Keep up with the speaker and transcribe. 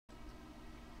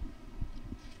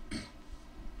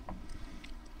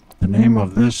name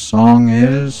of this song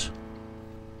is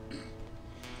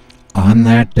On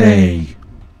That Day.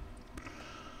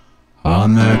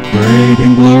 On that great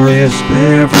and glorious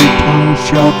day, every tongue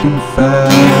shall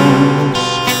confess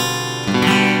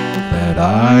that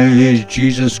I,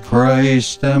 Jesus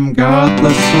Christ, am God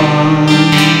the Son,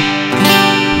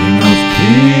 King of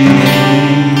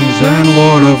kings and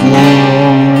Lord of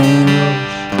lords.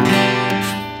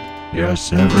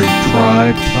 Yes, every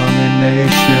tribe, tongue, and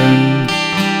nation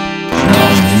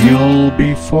shall kneel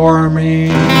before me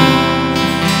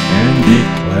and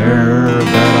declare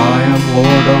that I am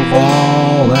Lord of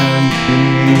all and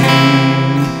King.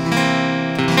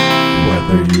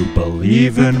 Whether you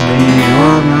believe in me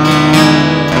or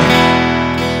not,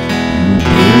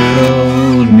 you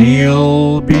will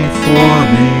kneel before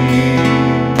me.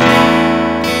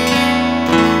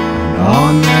 And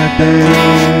on that day,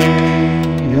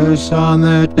 yes, on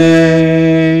that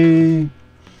day,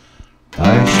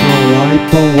 I shall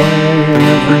wipe away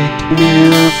every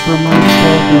tear from my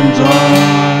children's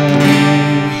eyes.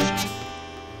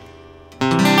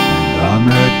 And on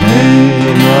that day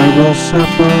I will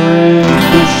separate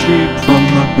the sheep from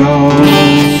the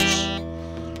goats,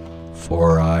 for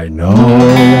I know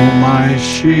my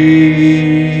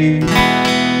sheep, and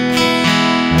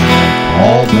I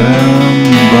call them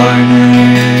by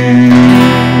name.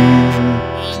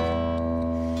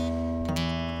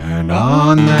 And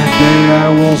on that day I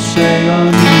will say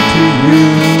unto you,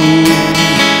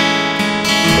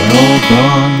 well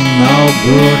done, thou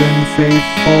good and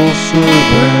faithful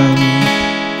servant.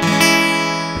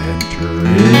 Enter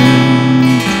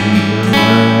into your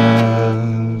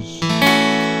rest.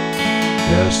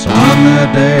 Yes, on that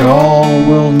day all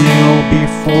will kneel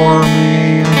before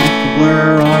me and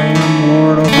declare I am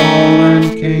Lord of all and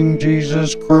King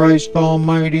Jesus Christ,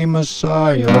 Almighty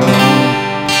Messiah.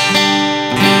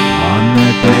 On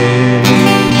that day,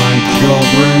 my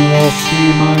children will see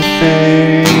my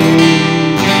face.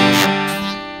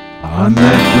 On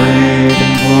that great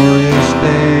and glorious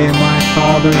day, my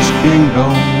Father's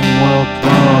kingdom will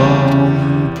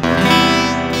come.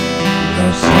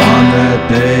 Yes, on that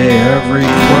day, every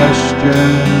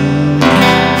question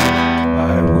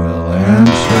I will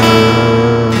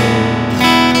answer.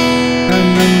 And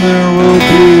then there will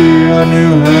be a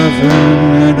new heaven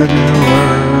and a new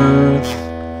earth.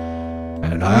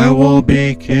 And I will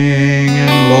be King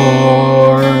and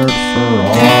Lord for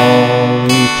all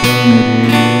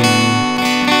eternity.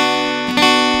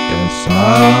 Yes, I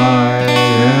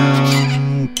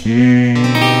am King.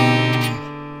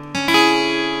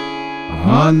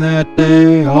 On that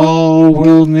day all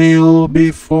will kneel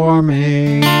before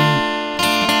me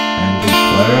and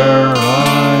declare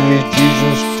I,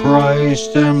 Jesus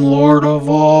Christ, am Lord of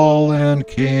all and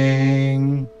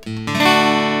King.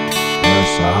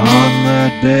 On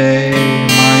that day,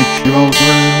 my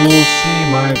children will see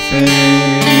my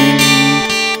face.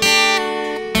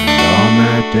 And on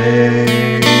that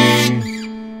day,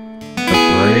 the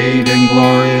great and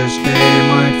glorious day,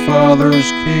 my Father's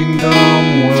kingdom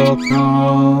will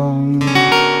come.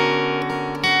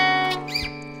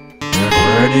 Get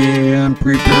ready and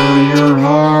prepare your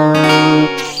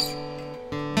hearts,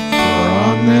 for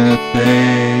on that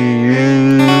day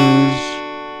is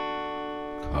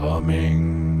coming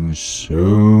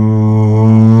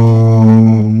soon.